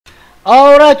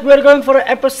Alright, we're going for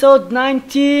episode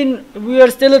 19. We are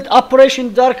still at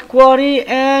Operation Dark Quarry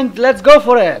and let's go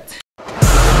for it.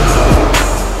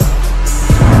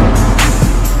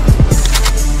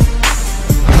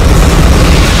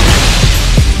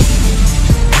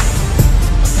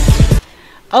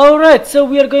 Alright, so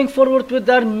we are going forward with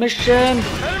our mission.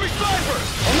 Enemy sniper!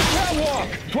 On the catwalk!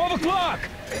 12 o'clock!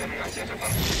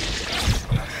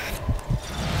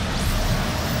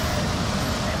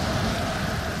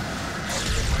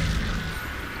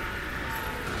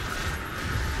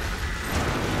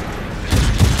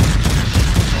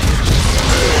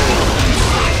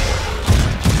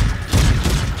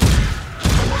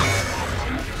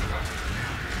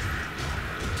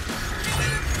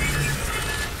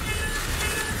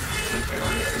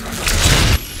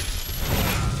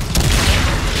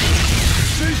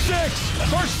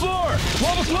 First floor,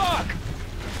 12 o'clock!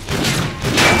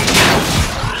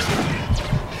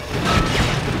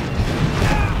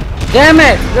 Damn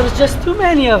it! There was just too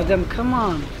many of them, come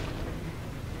on.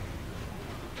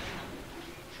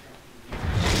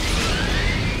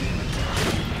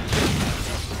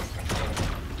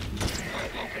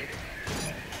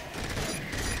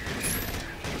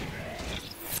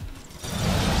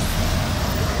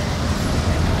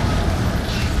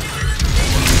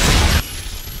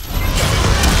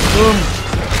 Boom.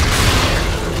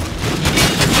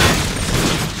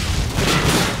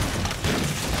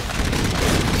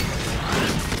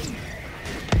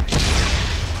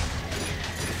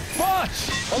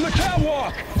 Bots! On the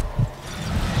catwalk!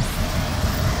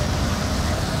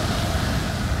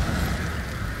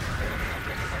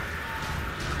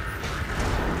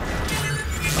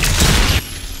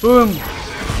 Boom.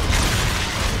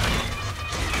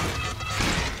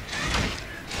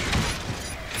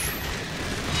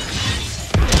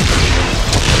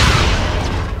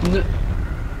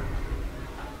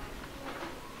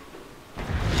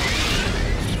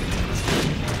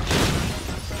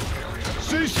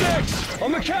 C6!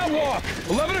 On the catwalk!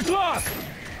 11 o'clock!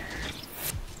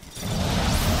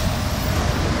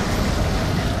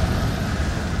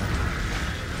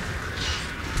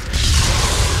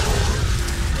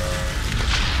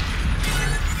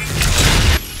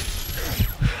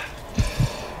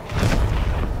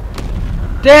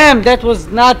 Damn, that was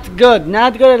not good.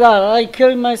 Not good at all. I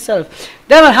killed myself.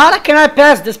 Damn it, how can I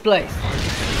pass this place?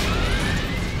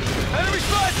 Enemy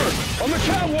sniper! On the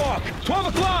catwalk! 12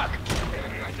 o'clock!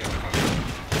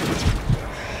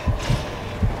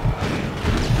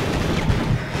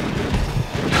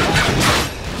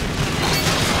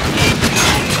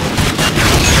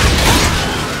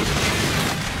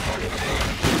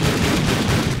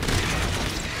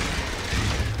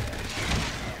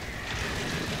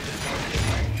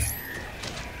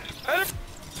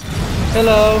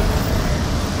 Hello.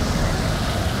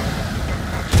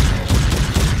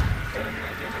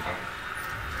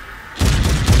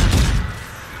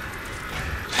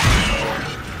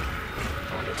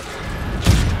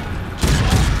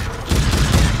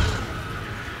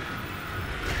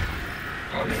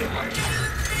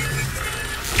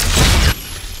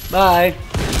 Bye.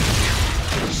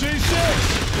 C6!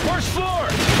 First floor!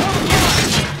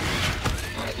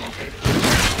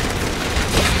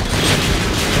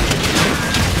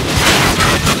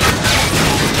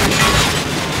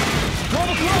 12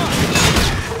 o'clock!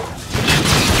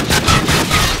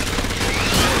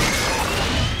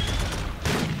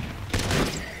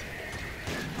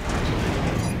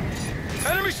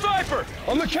 Enemy sniper!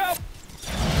 On the cap!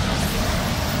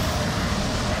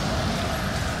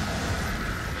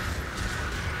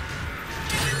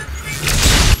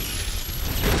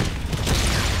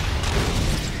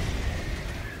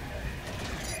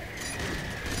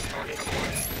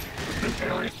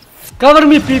 Cover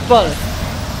me, people!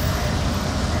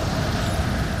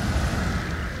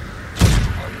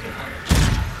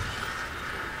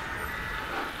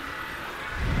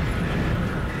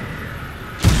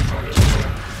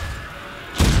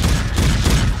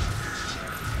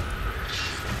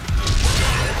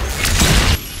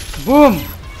 Boom!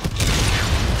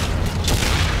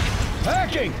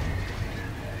 Hacking!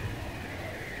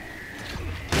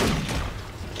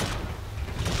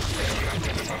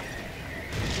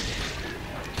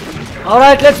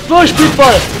 Alright, let's push,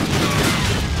 people!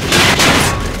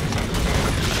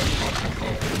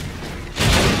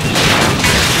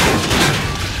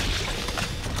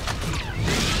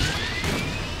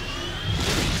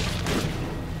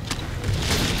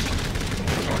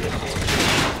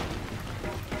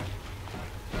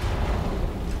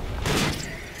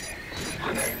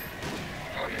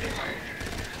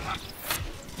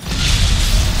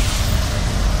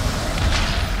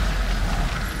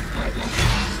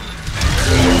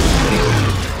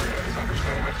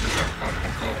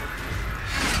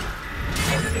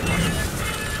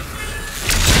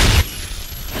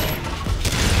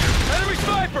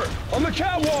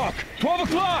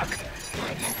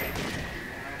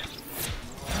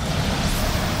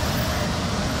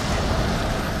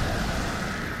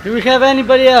 Do we have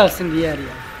anybody else in the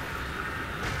area?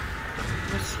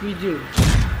 Yes, we do.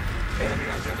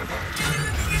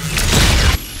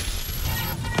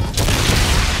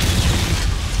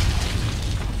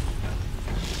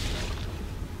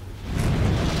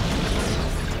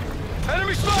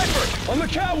 Enemy sniper! On the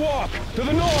catwalk! To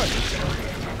the north!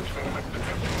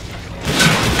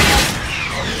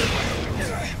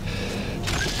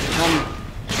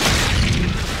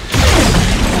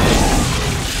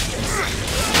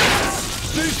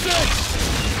 C6!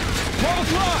 12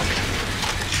 o'clock!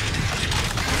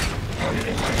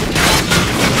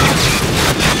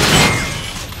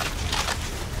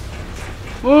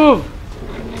 Move!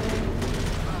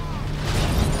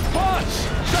 Bots!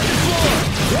 Second floor!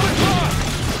 1 o'clock!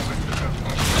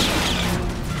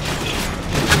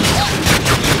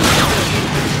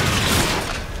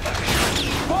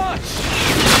 Bots!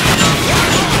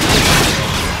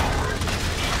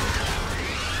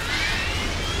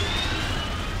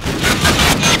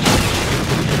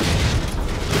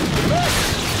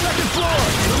 Second floor!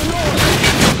 To the north!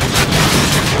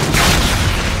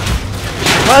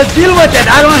 Well, deal with it.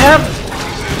 I don't have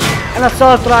an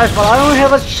assault rifle. I don't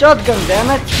have a shotgun, damn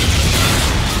it.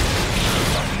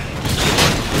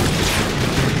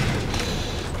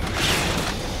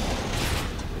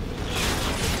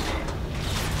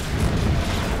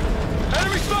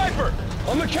 Enemy sniper!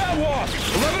 On the catwalk!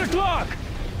 11 o'clock!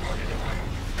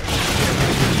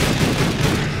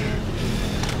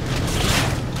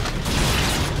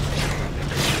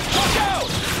 Look out!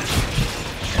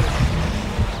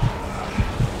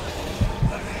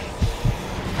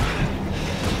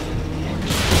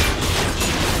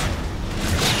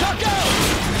 Look out!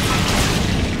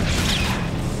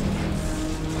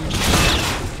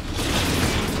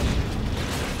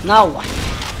 Now what?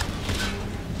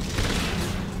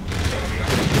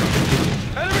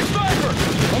 Enemy sniper!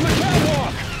 On the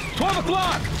catwalk! 12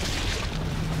 o'clock!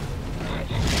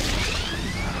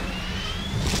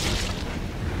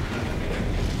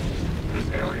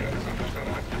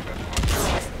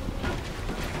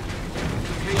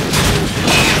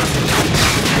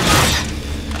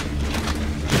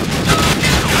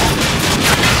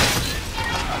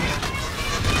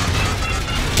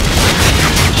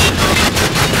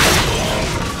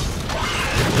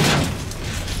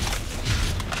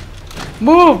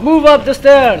 Move up the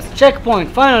stairs. Checkpoint,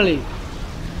 finally.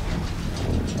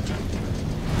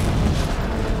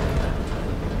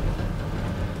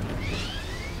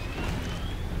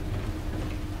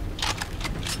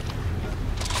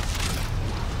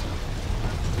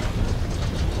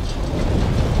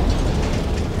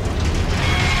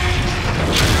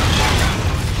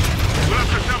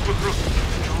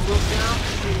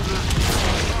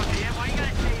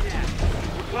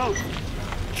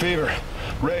 Fever,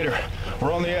 Raider,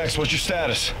 we're on the X. What's your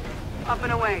status? Up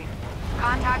and away.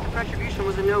 Contact with Retribution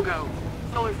was a no-go.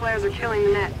 Solar flares are killing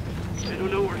the net. They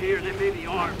don't know we're here. They may be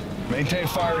armed. Maintain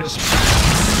fire at his...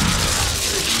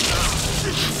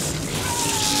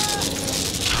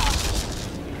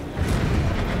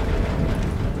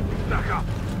 Back up.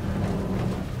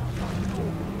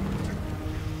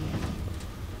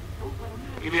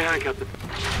 Give me a hand, Captain.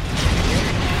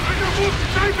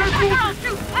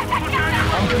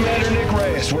 I'm Commander Nick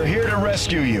Reyes. We're here to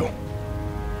rescue you.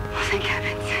 Thank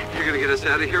heavens. You're gonna get us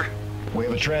out of here? We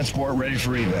have a transport ready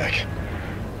for evac.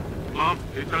 Mom,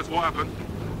 hey, tell us what happened.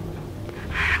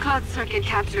 Cloud Circuit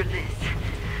captured this.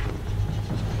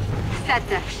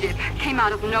 Death ship came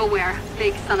out of nowhere.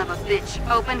 Big son of a bitch.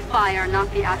 Opened fire,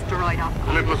 knocked the asteroid off.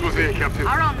 Olympus was here, Captain.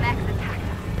 Our own mechs attacked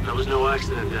us. There was no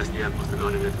accident. SDF must have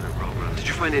gone into their program. Did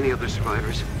you find any other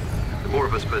survivors? The more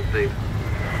of us, but they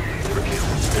were killed.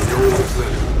 And no one was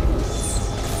there.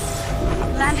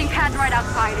 Landing pad right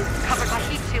outside is covered by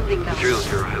heat shielding though. Materials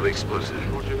here are highly explosive.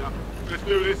 Let's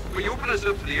do this. When you open us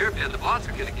up to the airpad, the bots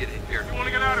are gonna get in here. You want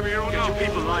to get out of here? Get your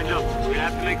people lined up. We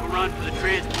have to make a run for the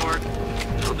transport.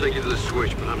 I'll take you to the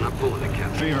switch, but I'm not pulling it,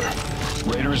 Captain. Fever,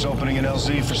 Raider is opening an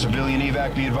LZ for civilian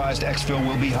evac. Be advised, exfil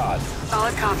will be hot.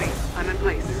 Solid copy. I'm in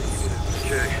place.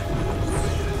 Okay.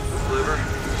 Clever.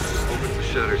 Open the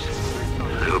shutters.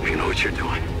 I hope you know what you're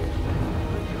doing.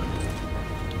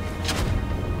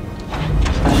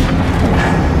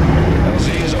 LZ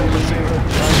is open, Fever.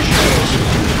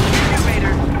 Get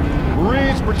Raider.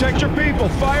 Marines, protect your people.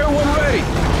 Fire when ready.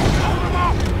 Hold them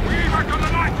up! We evac on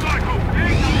the night cycle!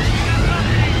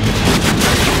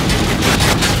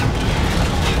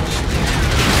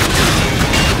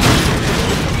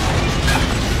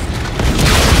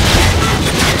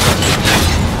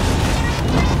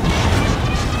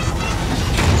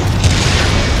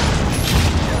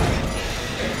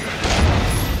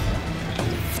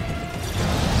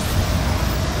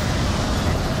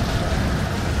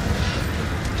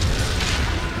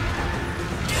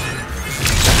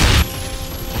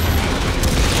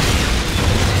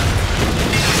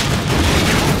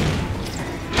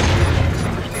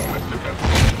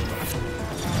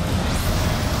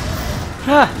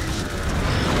 Huh.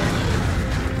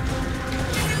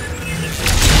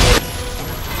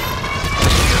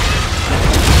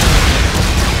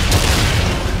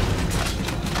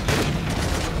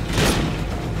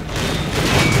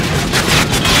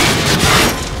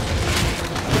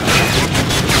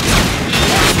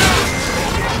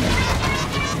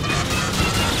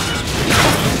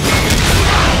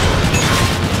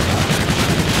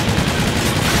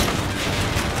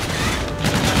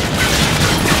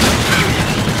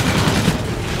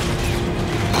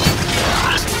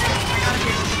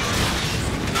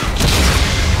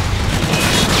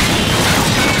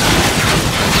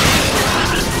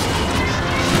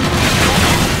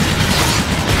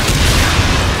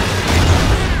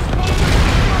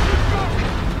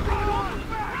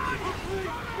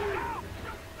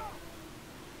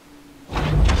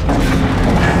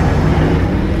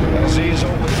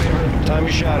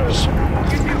 Shadows.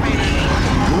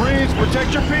 Marines,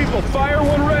 protect your people. Fire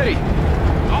when ready.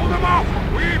 Hold them off!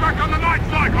 We're back on the night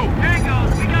cycle!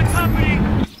 Tango, we got company!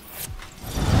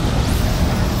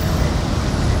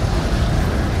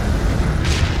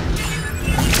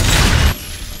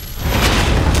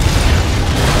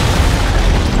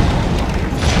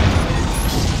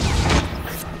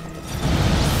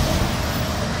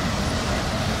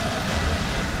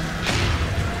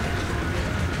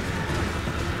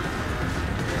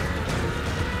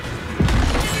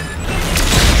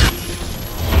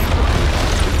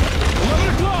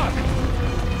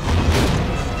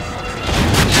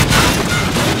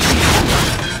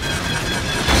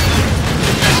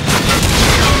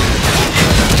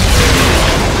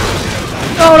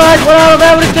 Alright, we're out of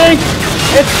everything.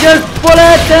 It's just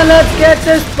bullets and let's get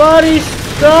this party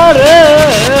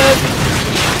started.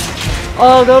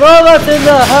 All the robots in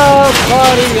the house,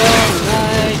 party all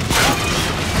night.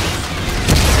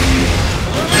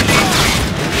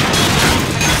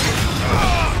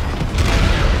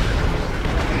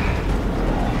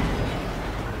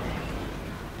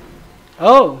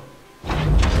 Oh.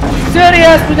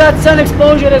 Serious, we got sun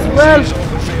exposure as well.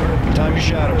 Time your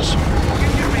shadows.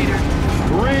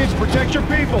 Marines, protect your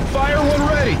people. Fire when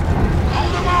ready.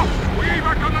 Hold them off! We're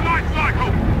back on the night cycle!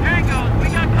 Tango, we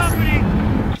got company!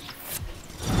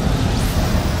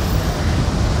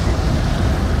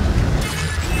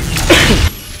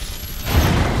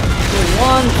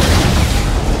 One.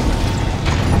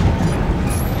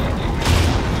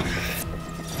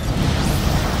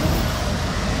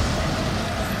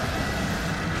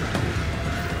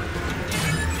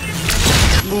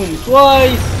 Boom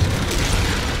twice.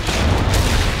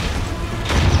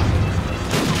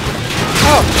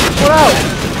 Oh, we're out.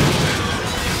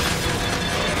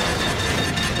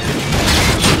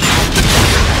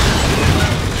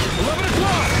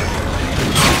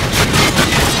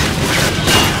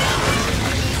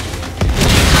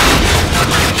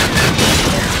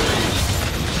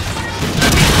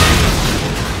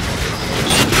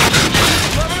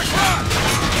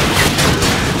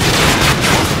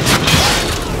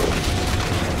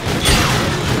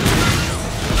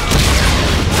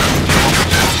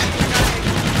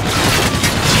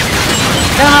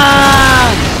 Come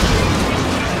on!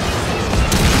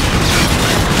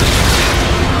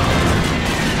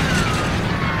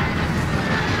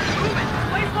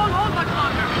 Please don't hold much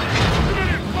longer!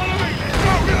 Follow me!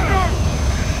 Go, go!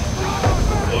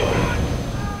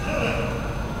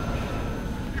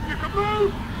 If you can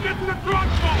move, get in the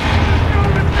transport!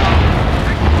 Let's go!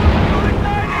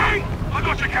 I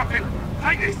got you, Captain!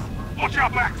 Take this! Watch our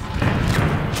backs!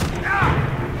 Ah!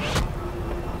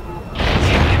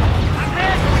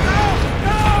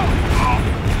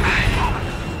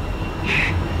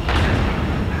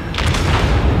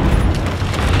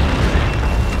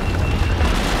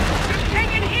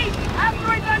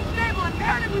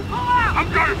 I'm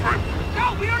going for him! No,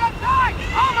 we are outside!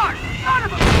 Omar! Son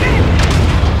of a bitch!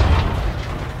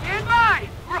 Stand by!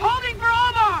 We're holding for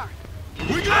Omar!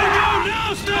 We gotta go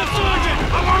now, Staff Sergeant!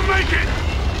 I won't make it!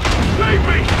 Leave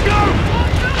me! Go!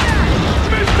 Don't do that!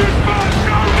 Mr. Spud,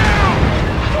 go now!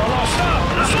 Oh, stop!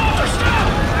 Soldier, stop!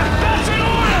 That's an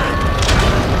order!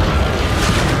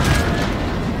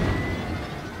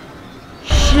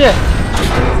 Shit!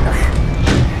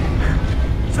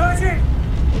 Sergeant!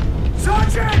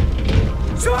 Sergeant!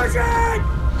 Sergeant!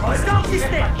 Stop this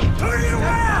thing! Turn it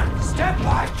around! Step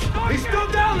back! He's still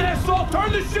down there, Saul!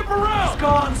 Turn the ship around! He's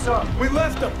gone, sir. We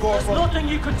left him, Corporal. There's nothing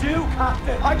you could do,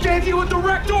 Captain. I gave you a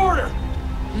direct order!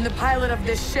 I'm the pilot of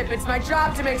this ship. It's my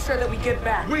job to make sure that we get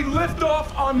back. We lift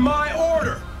off on my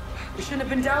order! We shouldn't have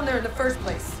been down there in the first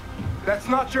place. That's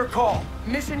not your call.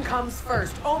 Mission comes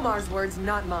first. Omar's words,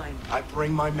 not mine. I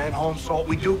bring my men home, Salt.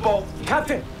 We do both.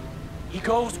 Captain! He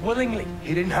goes willingly.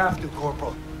 He didn't have to,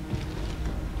 Corporal.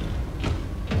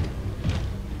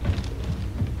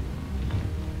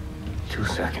 Two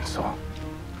seconds, Saul.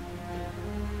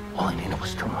 All I needed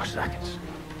was 2 more seconds.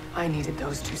 I needed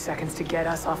those 2 seconds to get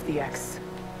us off the X.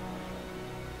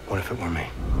 What if it were me?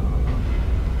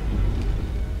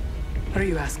 What are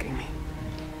you asking me?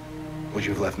 Would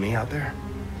you have left me out there?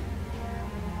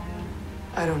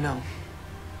 I don't know.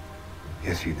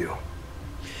 Yes, you do.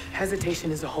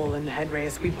 Hesitation is a hole in the head,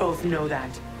 Reyes. We both know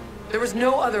that. There was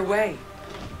no other way.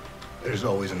 There's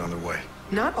always another way.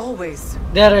 Not always.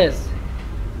 There is.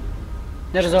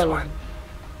 There is Since always. when?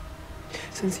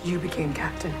 Since you became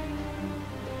captain.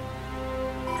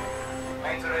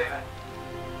 Major Raven.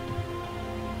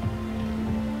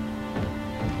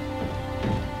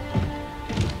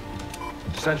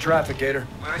 Send traffic, Gator.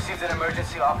 We received an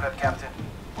emergency operate, Captain.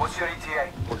 What's your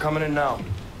ETA? We're coming in now.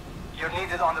 You're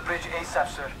needed on the bridge ASAP,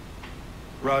 sir.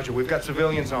 Roger, we've got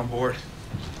civilians on board.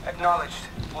 Acknowledged.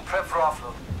 We'll prep for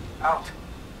offload. Out.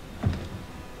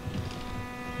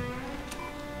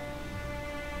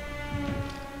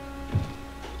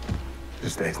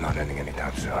 This day's not ending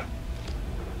anytime soon.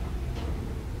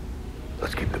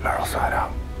 Let's keep the barrel side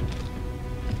out.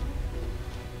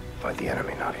 Fight the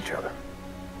enemy, not each other.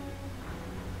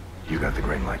 You got the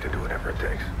green light to do whatever it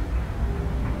takes.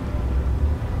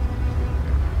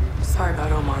 Sorry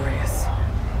about Omar, Reyes.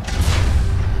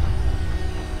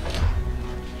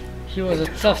 He was a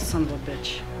tough son of a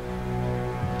bitch.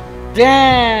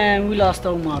 Damn, we lost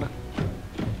Omar.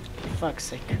 Fuck's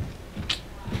sake.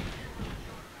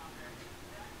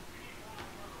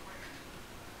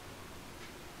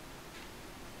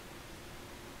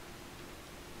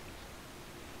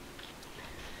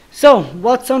 So,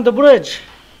 what's on the bridge?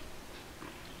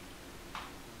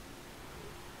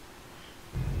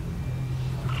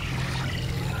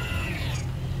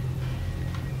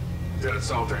 Lieutenant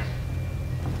Salter.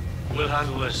 We'll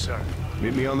handle this, sir.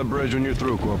 Meet me on the bridge when you're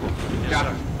through, Corporal. Got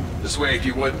him. This way, if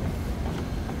you would.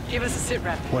 Give us a sit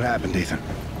rep. What happened, Ethan?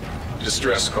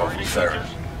 Distress call from Farron.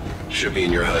 Should be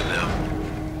in your HUD now.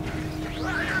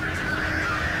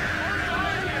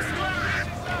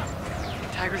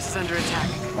 Tigris is under attack.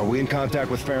 Are we in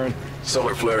contact with Farron?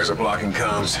 Solar flares are blocking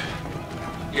comms.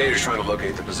 Gator's trying to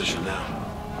locate the position now.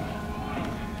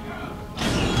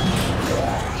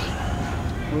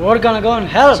 We're gonna go in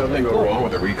hell. Something go wrong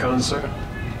with the recon, sir?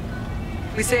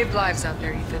 We saved lives out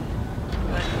there, Ethan.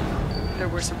 But there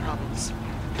were some problems.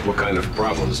 What kind of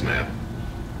problems, ma'am?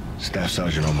 Staff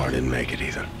Sergeant Omar didn't make it,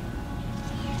 Ethan.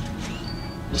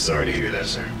 I'm sorry to hear that,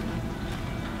 sir.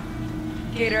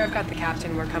 Gator, I've got the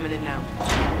captain. We're coming in now.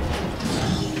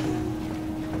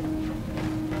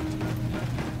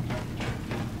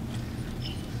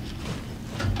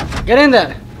 Get in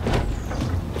there.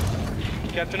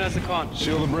 Captain has the con.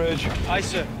 Seal the bridge. Aye,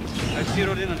 sir. I've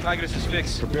zeroed in on Tigris'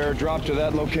 fix. Prepare a drop to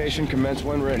that location. Commence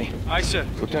when ready. Aye, sir.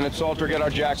 Lieutenant Salter, get our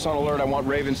jacks on alert. I want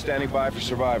Raven standing by for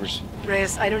survivors.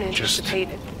 Reyes, I don't anticipate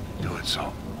it. Do it,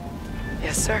 Saul.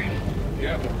 Yes, sir.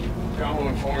 Yep. Combo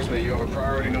informs me you have a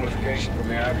priority notification from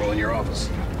the Admiral in your office.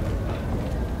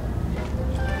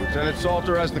 Lieutenant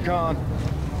Salter has the con.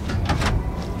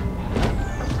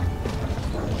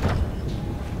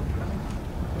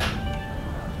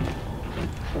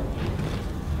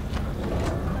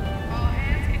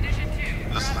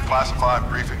 This is a classified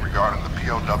briefing regarding the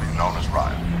POW known as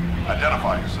Riot.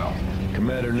 Identify yourself.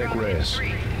 Commander Nick Reyes. 3,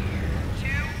 2,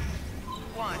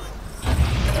 1.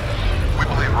 We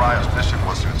believe Riot's mission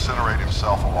was to incinerate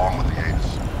himself along with the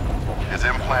Aegis. His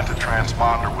implanted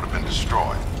transponder would have been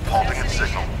destroyed, halting its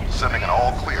signal, sending an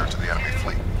all-clear to the enemy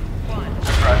fleet.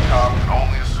 Stratcom can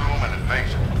only assume an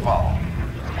invasion would follow.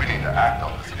 We need to act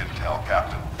on this intel,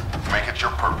 Captain. Make it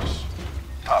your purpose.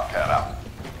 Top Cat out.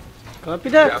 Copy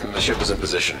that. Captain, the ship is in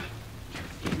position.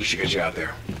 We should get you out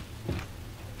there.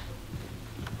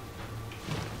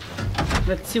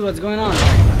 Let's see what's going on.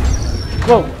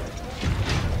 Go.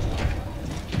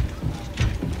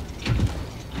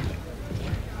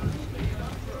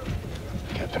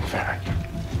 Captain Farron.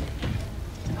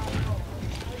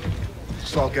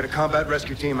 Saul, get a combat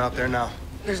rescue team out there now.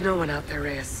 There's no one out there,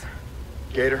 Reyes.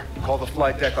 Gator, call the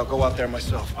flight deck. I'll go out there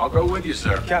myself. I'll go with you,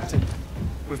 sir. Captain,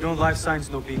 we've no life signs,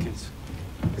 no beacons.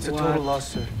 It's a total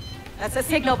loss, sir. That's a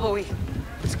signal buoy.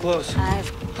 It's close.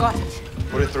 I've got it.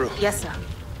 Put it through. Yes, sir.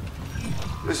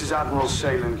 This is Admiral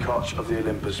Salin Koch of the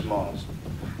Olympus Mons.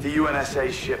 The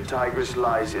UNSA ship Tigris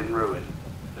lies in ruin.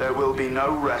 There will be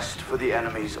no rest for the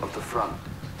enemies of the front.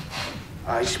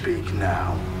 I speak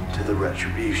now to the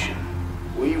Retribution.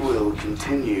 We will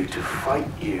continue to fight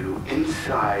you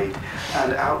inside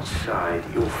and outside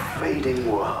your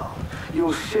fading world.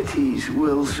 Your cities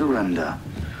will surrender,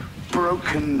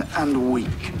 broken and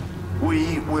weak.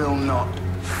 We will not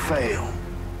fail.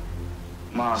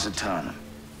 Mars Eternum.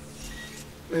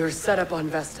 We were set up on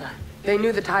Vesta. They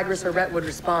knew the Tigris or Ret would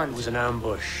respond. It was an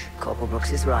ambush. Corporal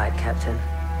Brooks is right, Captain.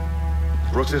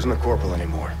 Brooks isn't a corporal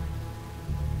anymore.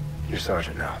 You're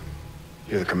Sergeant now.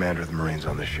 You're the commander of the Marines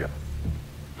on this ship.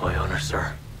 My honor,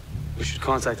 sir. We should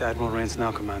contact Admiral Reyes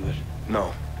now, Commander.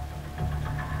 No.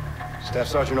 Staff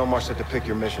Sergeant Omar said to pick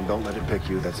your mission. Don't let it pick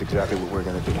you. That's exactly what we're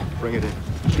gonna do. Bring it in.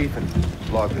 Chief,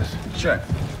 and log this. Check.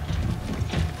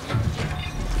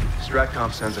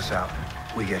 Stratcom sends us out.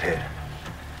 We get hit.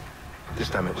 This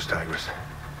time it was Tigris.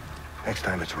 Next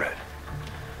time it's Red.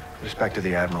 With respect to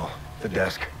the Admiral, the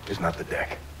desk is not the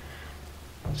deck.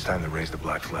 It's time to raise the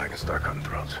black flag and start cutting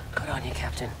throats. Good on you,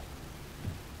 Captain.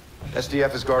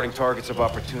 SDF is guarding targets of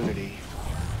opportunity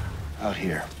out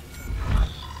here.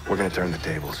 We're gonna turn the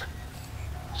tables.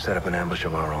 Set up an ambush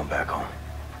of our own back home.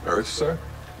 Earth, sir?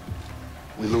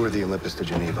 We lure the Olympus to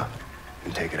Geneva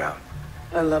and take it out.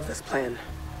 I love this plan.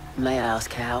 May I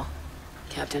ask how,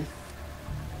 Captain?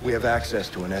 We have access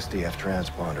to an SDF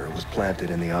transponder. It was planted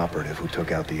in the operative who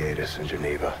took out the Aegis in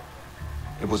Geneva.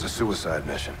 It was a suicide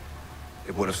mission.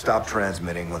 It would have stopped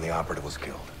transmitting when the operative was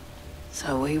killed.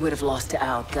 So we would have lost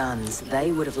our guns.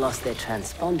 They would have lost their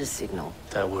transponder signal.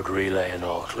 That would relay an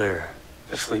all clear.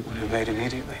 The fleet would be made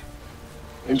immediately.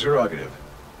 Interrogative.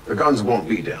 The guns won't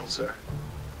be down, sir.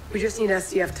 We just need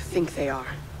SDF to think they are.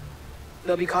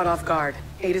 They'll be caught off guard.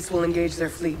 Aegis will engage their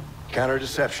fleet.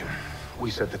 Counter-deception.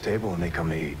 We set the table and they come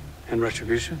to eat. And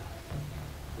Retribution?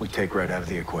 We take Red out of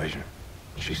the equation.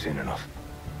 She's seen enough.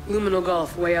 Luminal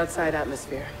Gulf, way outside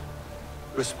atmosphere.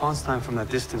 Response time from that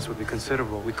distance would be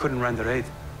considerable. We couldn't render aid.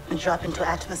 A drop into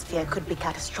atmosphere could be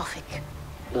catastrophic.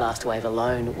 Blast wave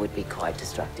alone would be quite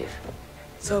destructive.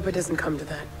 So hope it doesn't come to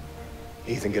that.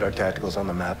 Ethan, get our tacticals on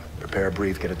the map. Prepare a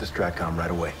brief, get it to Stratcom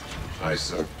right away. Aye,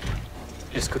 sir.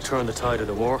 This could turn the tide of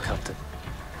the war, Captain.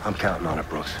 I'm counting on it,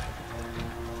 Brooks.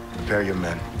 Prepare your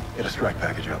men. Get a strike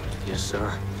package up. Yes,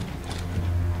 sir.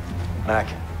 Mac,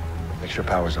 make sure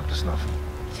power's up to snuff.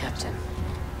 Captain.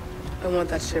 I want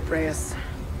that ship, Reyes.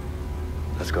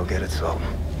 Let's go get it, so.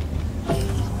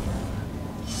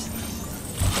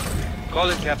 Call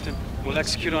it, Captain. We'll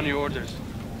execute on your orders.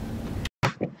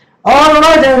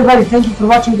 Alright everybody, thank you for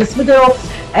watching this video,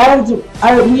 and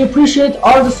we appreciate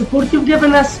all the support you've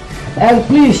given us, and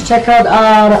please check out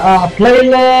our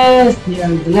playlist,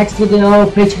 and the next video,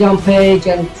 Patreon page,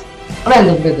 and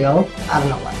random video. I don't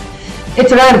know why.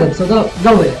 It's random, so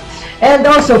go with it. And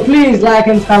also please like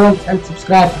and comment and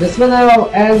subscribe to this video,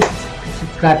 and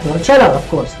subscribe to our channel, of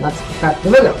course, not subscribe to the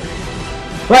video.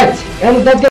 Right, and that's